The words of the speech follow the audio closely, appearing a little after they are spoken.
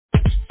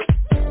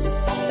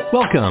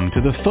Welcome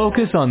to the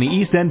Focus on the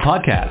East End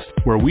podcast,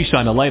 where we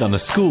shine a light on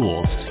the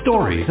schools,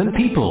 stories, and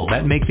people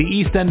that make the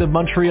East End of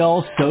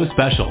Montreal so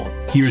special.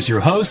 Here's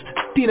your host,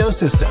 Dino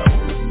Sisto.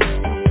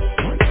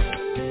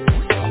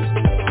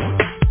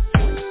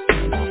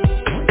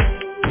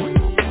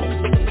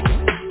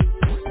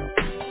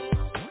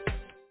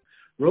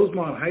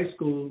 Rosemont High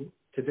School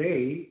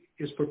today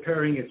is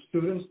preparing its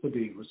students to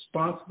be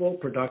responsible,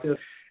 productive,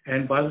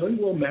 and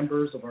bilingual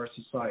members of our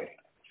society.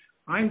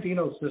 I'm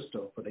Dino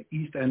Sisto for the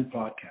East End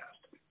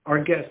podcast.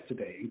 Our guests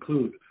today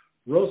include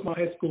Rosemont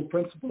High School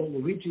Principal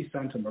Luigi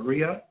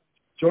Santamaria.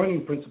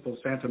 Joining Principal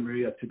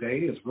Santamaria today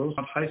is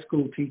Rosemont High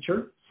School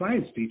teacher,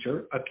 science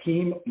teacher,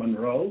 Akeem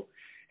Monroe,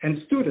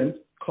 and student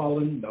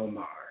Colin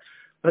Belmar.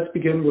 Let's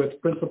begin with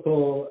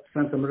Principal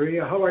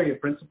Santamaria. How are you,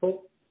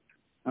 Principal?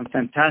 I'm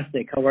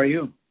fantastic. How are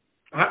you?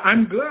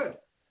 I'm good.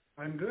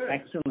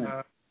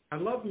 Excellent. I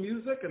love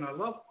music and I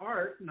love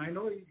art, and I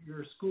know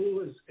your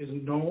school is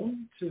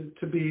known to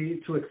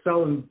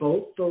excel in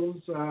both those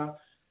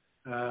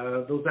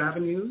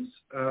avenues.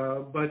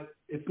 But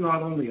it's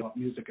not only about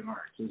music and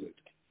arts, is it?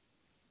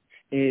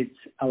 It's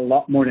a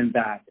lot more than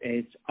that.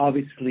 It's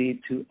obviously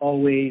to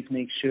always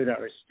make sure that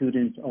our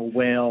students are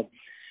well,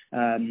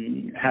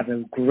 have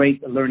a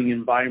great learning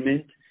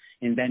environment.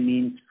 And that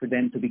means for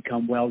them to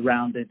become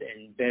well-rounded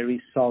and very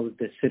solid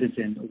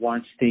citizens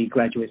once they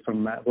graduate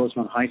from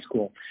Rosemont High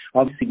School.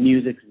 Obviously,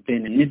 music has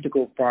been an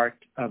integral part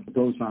of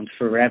Rosemont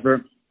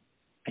forever,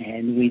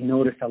 and we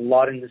notice a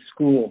lot in the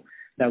school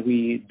that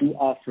we do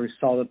offer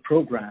solid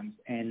programs,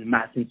 and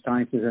math and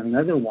science is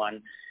another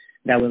one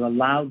that will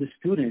allow the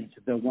students,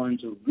 the ones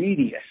who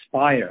really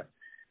aspire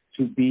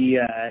to be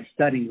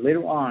studying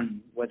later on,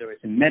 whether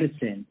it's in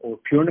medicine or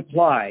pure and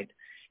applied,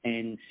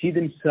 and see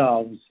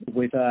themselves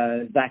with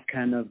that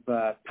kind of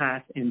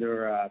path in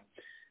their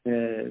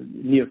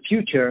near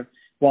future.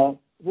 Well,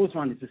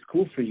 Rosemont is a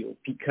school for you,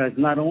 because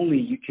not only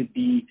you could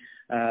be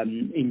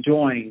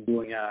enjoying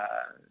doing a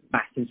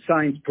math and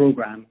science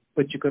program,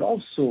 but you could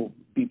also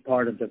be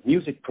part of the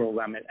music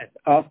program and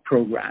art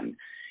program.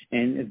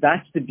 And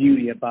that's the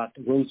beauty about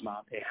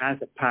Rosemont. It has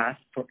a path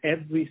for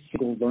every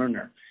single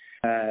learner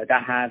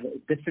that have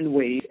different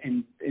ways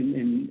and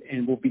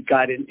will be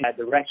guided in that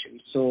direction.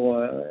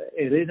 So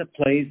it is a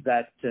place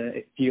that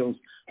it feels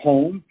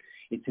home.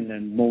 It's in the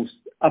most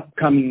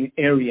upcoming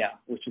area,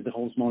 which is the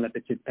Rosemont La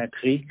Petite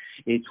Patrie.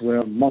 It's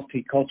where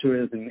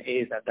multiculturalism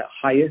is at the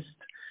highest.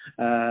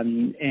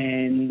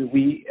 And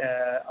we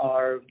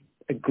are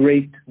a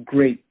great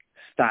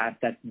staff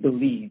that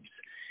believes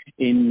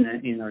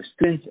in our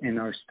students, and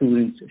our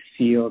students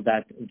feel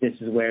that this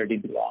is where they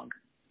belong.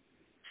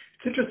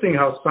 It's interesting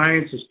how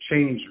science has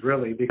changed,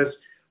 really, because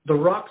the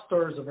rock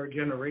stars of our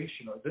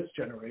generation, or this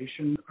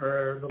generation,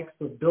 are the likes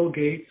of Bill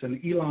Gates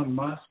and Elon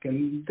Musk,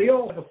 and they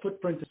all have a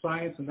footprint in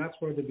science, and that's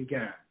where they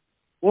began.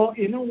 Well,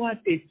 you know what?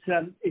 It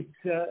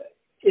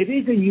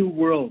is a new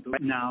world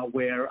right now,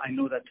 where I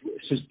know that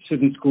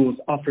certain schools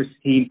offer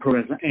STEAM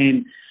programs,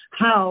 and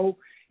how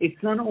it's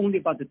not only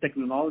about the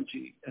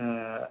technology,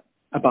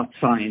 about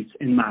science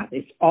and math.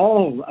 It's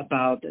all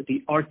about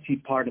the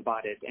artsy part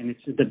about it, and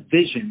it's the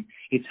vision.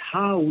 It's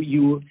how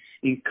you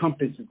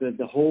encompass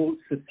the whole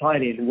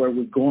society and where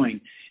we're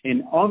going.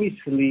 And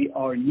obviously,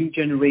 our new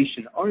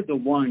generation are the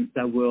ones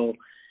that will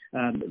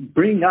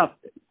bring up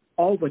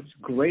all what's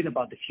great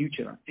about the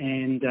future.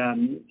 And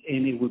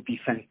it would be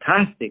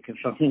fantastic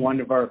if one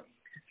of our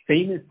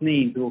famous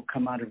names will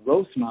come out of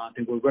Rosemont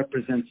and will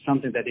represent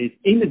something that is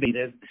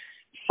innovative,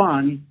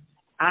 fun,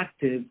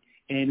 active,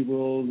 and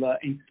will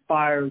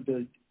inspire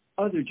the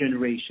other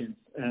generations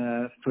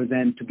for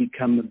them to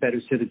become a better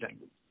citizen.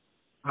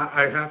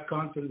 I have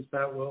confidence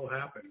that will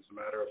happen, as a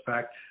matter of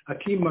fact.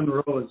 Akeem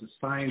Monroe is a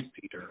science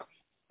teacher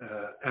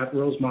at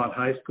Rosemont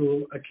High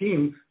School.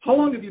 Akeem, how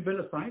long have you been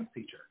a science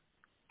teacher?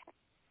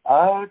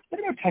 It's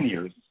been about 10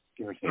 years,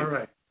 give or take. All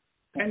right.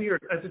 10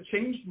 years. Has it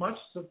changed much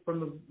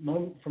from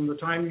the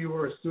time you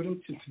were a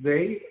student to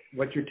today,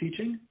 what you're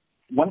teaching?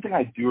 One thing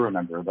I do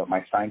remember about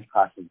my science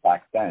classes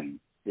back then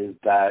is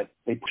that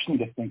they pushed me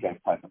to think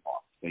outside the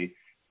box. They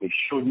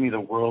showed me the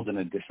world in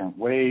a different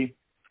way.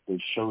 They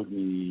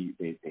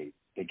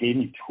gave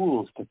me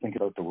tools to think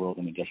about the world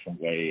in a different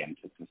way, and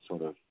to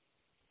sort of,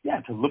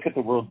 to look at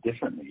the world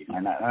differently.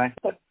 And I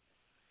thought,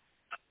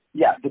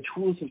 the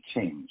tools have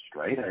changed,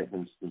 right?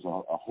 There's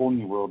a whole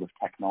new world of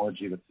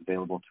technology that's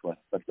available to us,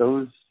 but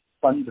those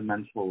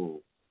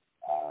fundamental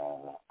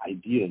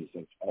ideas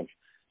of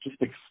just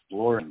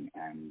exploring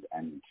and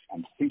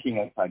thinking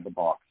outside the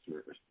box,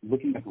 or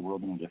looking at the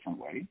world in a different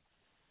way.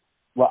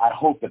 Well, I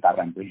hope that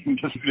I'm bringing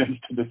to students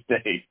to this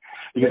day,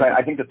 because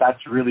I think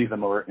that's really the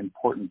more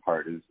important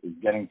part, is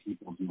getting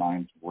people's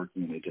minds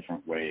working in a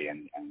different way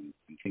and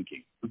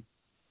thinking.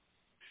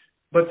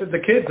 But the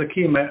kids,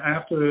 Akeem,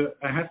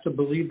 I have to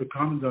believe the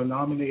common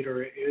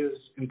denominator is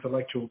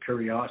intellectual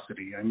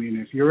curiosity. I mean,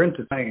 if you're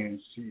into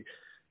science,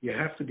 you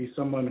have to be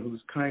someone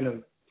who's kind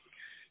of,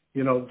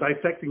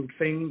 dissecting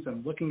things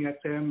and looking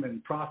at them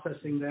and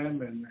processing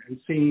them and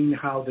seeing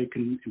how they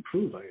can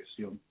improve, I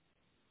assume.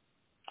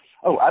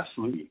 Oh,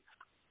 absolutely.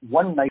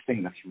 one nice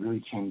thing that's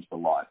really changed a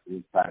lot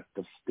is that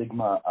the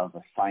stigma of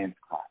a science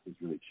class has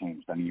really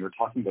changed. I mean, you were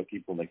talking about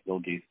people like Bill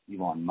Gates,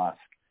 Elon Musk,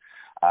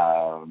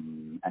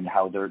 and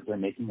how they're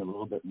making it a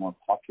little bit more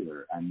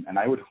popular. And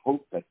I would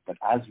hope that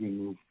as we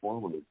move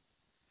forward,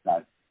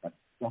 that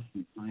stuff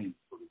in science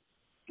sort of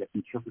gets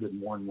interpreted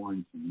more and more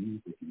into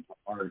music, into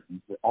art,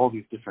 into all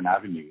these different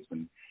avenues,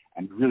 and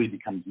really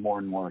becomes more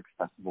and more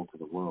accessible to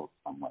the world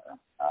somewhere.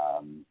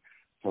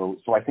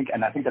 So I think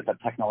that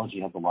technology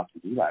has a lot to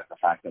do that. The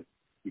fact that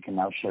we can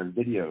now share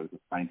videos of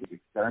scientific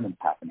experiments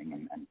happening,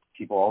 and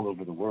people all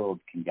over the world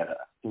can get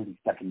a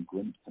 30-second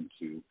glimpse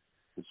into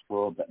this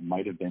world that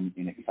might have been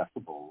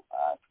inaccessible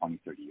 20,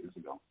 30 years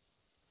ago.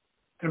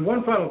 And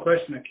one final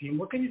question, Akeem.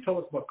 What can you tell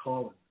us about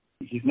Colin?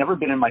 He's never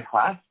been in my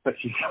class, but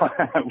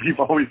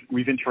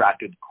we've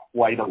interacted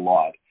quite a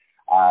lot.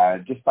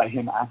 Just by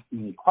him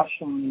asking me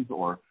questions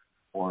or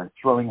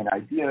throwing an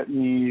idea at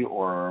me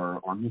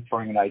or me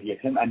throwing an idea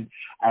at him, and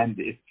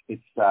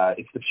it's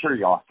the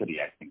curiosity,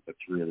 I think,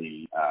 that's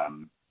really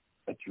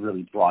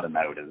brought him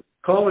out.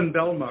 Colin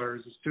Belmar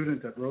is a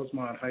student at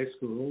Rosemont High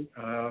School.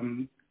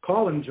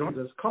 Colin joins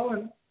us.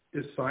 Colin,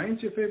 is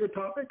science your favorite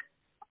topic?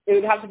 It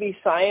would have to be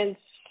science,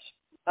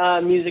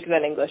 music,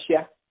 then English,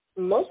 yeah.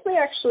 Mostly,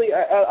 actually,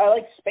 I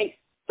like space.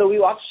 So we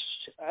watched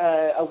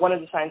one of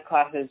the science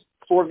classes,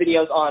 4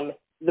 videos on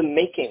the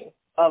making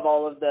of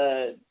all of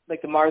the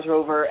Mars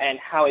rover and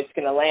how it's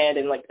going to land,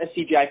 and like a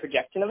CGI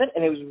projection of it,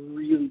 and it was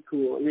really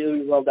cool,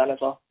 really well done as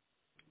well.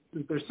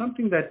 Is there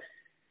something that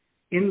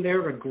in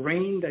there, a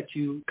grain that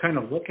you kind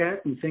of look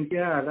at and think,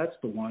 yeah, that's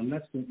the one,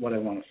 that's what I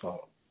want to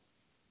follow?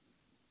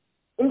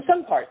 In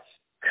some parts.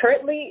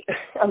 Currently,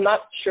 I'm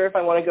not sure if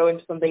I want to go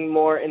into something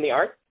more in the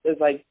arts. Is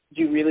like,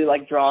 do you really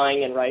like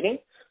drawing and writing,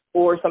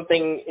 or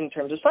something in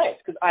terms of science?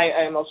 Because I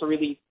am also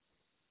really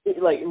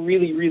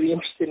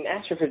interested in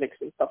astrophysics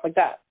and stuff like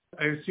that.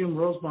 I assume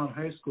Rosemont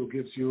High School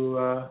gives you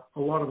a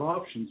lot of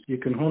options. You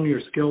can hone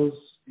your skills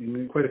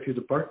in quite a few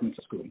departments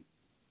at school.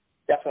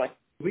 Definitely.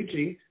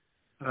 Luigi,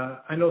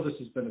 I know this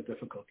has been a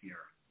difficult year.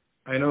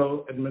 I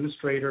know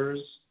administrators.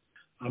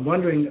 I'm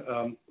wondering,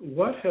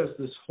 what has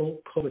this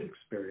whole COVID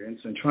experience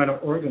and trying to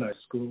organize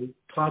school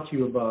taught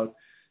you about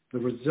the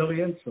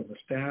resilience of the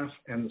staff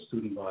and the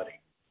student body?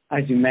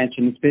 As you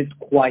mentioned, it's been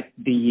quite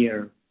the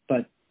year,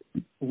 but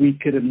we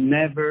could have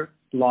never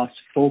lost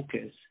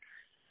focus.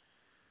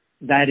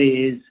 That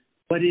is,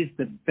 what is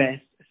the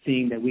best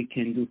thing that we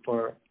can do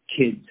for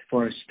kids,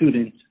 for our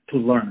students to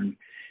learn?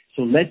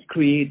 So let's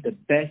create the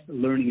best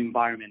learning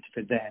environment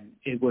for them.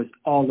 It was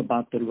all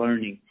about the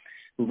learning.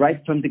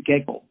 Right from the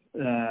get-go,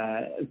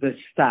 the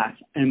staff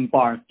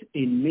embarked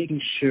in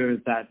making sure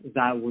that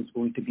was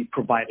going to be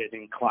provided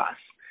in class,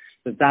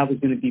 that was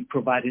going to be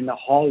provided in the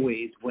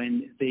hallways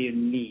when they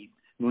need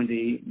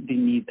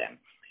them.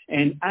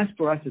 And as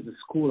for us as a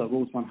school at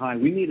Rosemont High,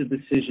 we made a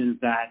decision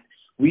that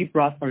we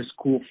brought our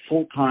school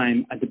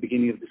full-time at the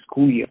beginning of the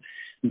school year.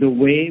 The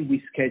way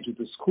we scheduled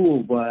the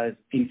school was,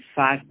 in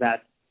fact,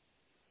 that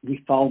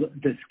we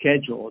followed the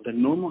schedule, the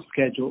normal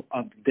schedule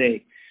of the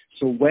day.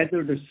 So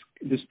whether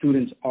the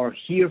students are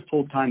here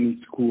full-time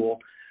in school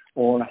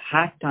or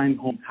half-time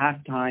home,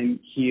 half-time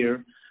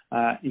here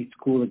in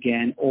school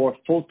again, or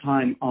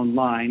full-time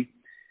online,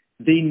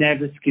 they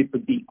never skip a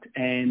beat.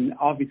 And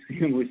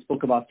obviously, when we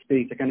spoke about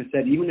space, I kind of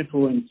said, even if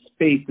we're in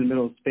space, in the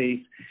middle of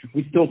space,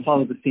 we still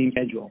follow the same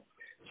schedule.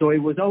 So it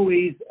was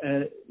always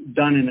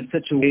done in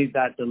such a way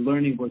that the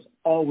learning was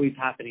always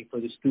happening for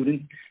the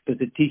students, that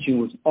the teaching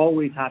was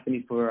always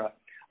happening for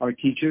our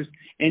teachers,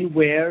 and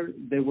where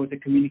there was a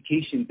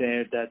communication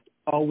there that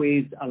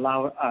always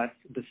allowed us,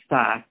 the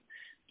staff,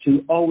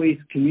 to always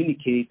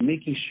communicate,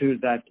 making sure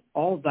that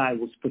all that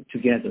was put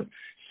together.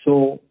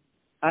 So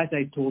as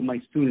I told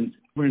my students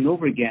over and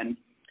over again,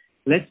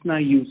 let's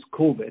not use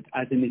COVID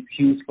as an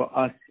excuse for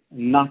us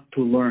not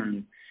to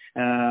learn.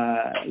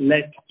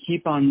 Let's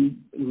keep on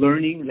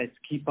learning, let's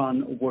keep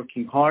on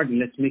working hard, and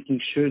let's making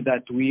sure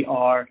that we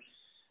are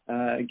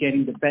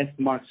getting the best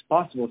marks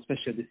possible,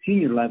 especially at the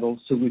senior level,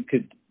 so we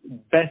could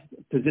best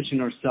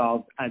position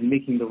ourselves at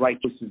making the right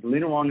choices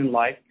later on in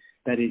life.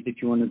 That is,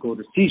 if you want to go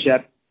to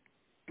CEGEP,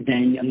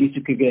 then at least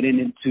you could get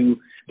into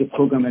the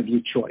program of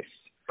your choice.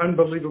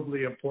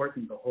 Unbelievably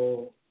important, the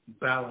whole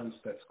balance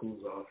that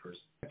schools offers.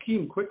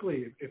 Akeem,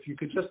 quickly, if you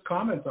could just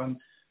comment on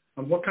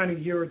what kind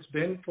of year it's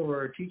been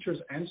for teachers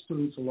and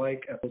students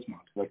alike at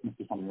Rosemont. Like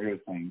Mr. Sandario was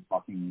saying,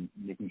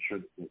 making sure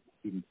that the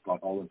students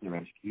got all of their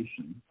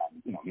education,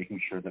 and, making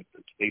sure that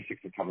the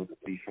basics are covered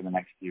for the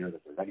next year,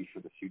 that they're ready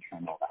for the future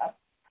and all that.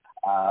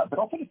 But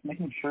also just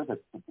making sure that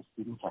the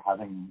students are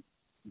having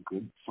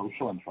good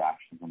social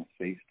interactions and a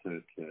space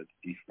to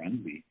be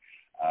friendly.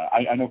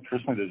 I know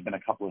personally there's been a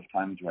couple of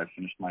times where I've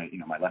finished my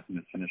lesson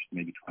is finished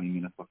maybe 20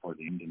 minutes before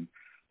the end, and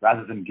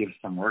rather than give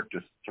some work,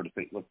 just sort of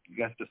say, look, you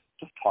guys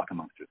just talk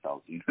amongst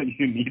yourselves. You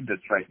need this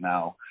right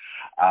now.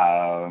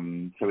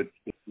 So it's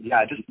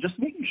just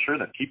making sure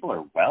that people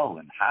are well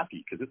and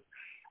happy, because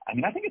I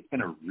mean, I think it's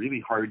been a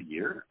really hard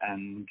year,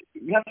 and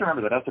we have to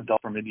remember that as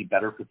adults, we're maybe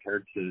better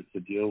prepared to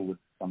deal with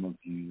some of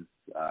these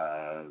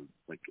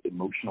like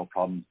emotional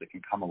problems that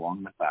can come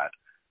along with that.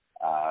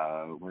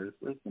 Whereas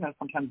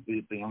sometimes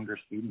the younger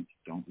students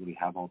don't really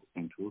have all the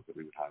same tools that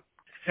we would have.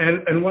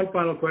 And one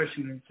final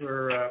question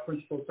for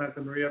Principal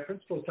Santa Maria.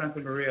 Principal Santa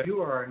Maria,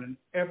 you are in an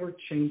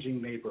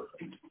ever-changing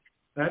neighborhood.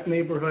 That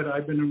neighborhood,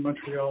 I've been in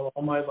Montreal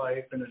all my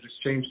life and have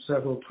exchanged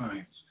several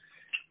times.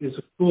 Is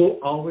the school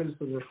always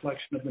the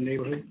reflection of the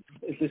neighborhood?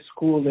 The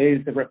school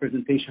is the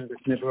representation of this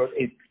neighborhood.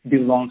 It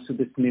belongs to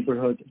this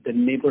neighborhood. The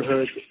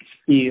neighborhood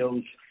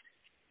feels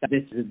that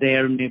this is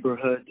their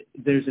neighborhood.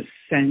 There's a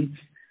sense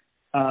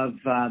of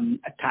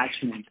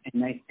attachment,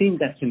 and I think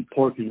that's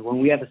important when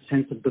we have a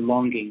sense of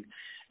belonging,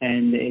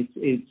 and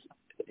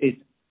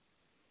it's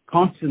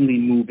constantly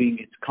moving.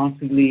 It's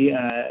constantly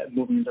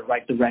moving in the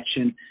right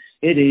direction.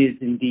 It is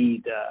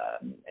indeed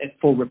a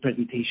full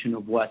representation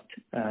of what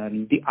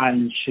the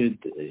island should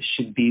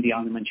be, the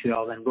island of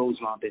Montreal, and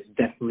Rosemont is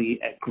definitely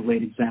a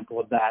great example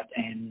of that.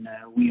 And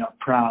we are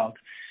proud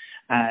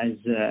as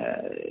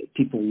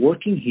people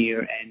working here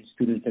and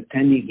students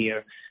attending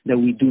here that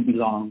we do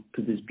belong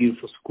to this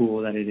beautiful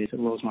school that it is at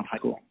Rosemont High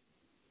School.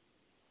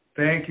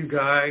 Thank you,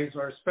 guys.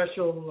 Our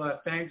special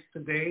thanks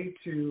today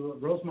to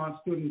Rosemont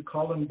student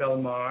Colin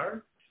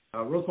Belmar,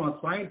 Rosemont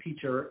science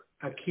teacher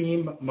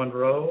Akeem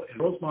Monroe,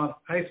 and Rosemont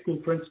High School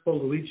Principal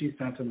Luigi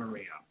Santa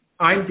Maria.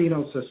 I'm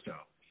Dino Sisto,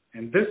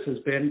 and this has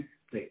been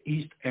the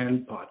East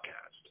End Podcast.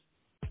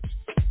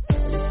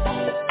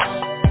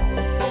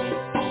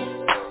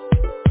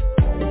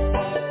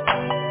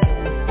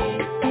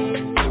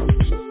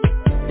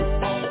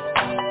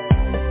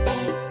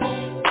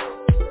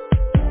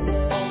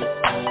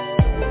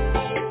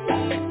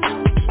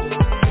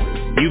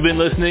 You've been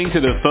listening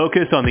to the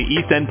Focus on the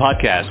East End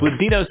podcast with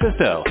Dino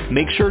Sisto.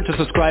 Make sure to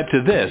subscribe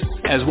to this,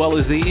 as well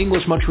as the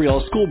English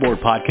Montreal School Board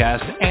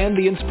podcast and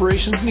the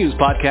Inspirations News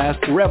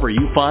podcast, wherever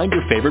you find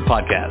your favorite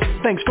podcast.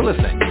 Thanks for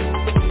listening.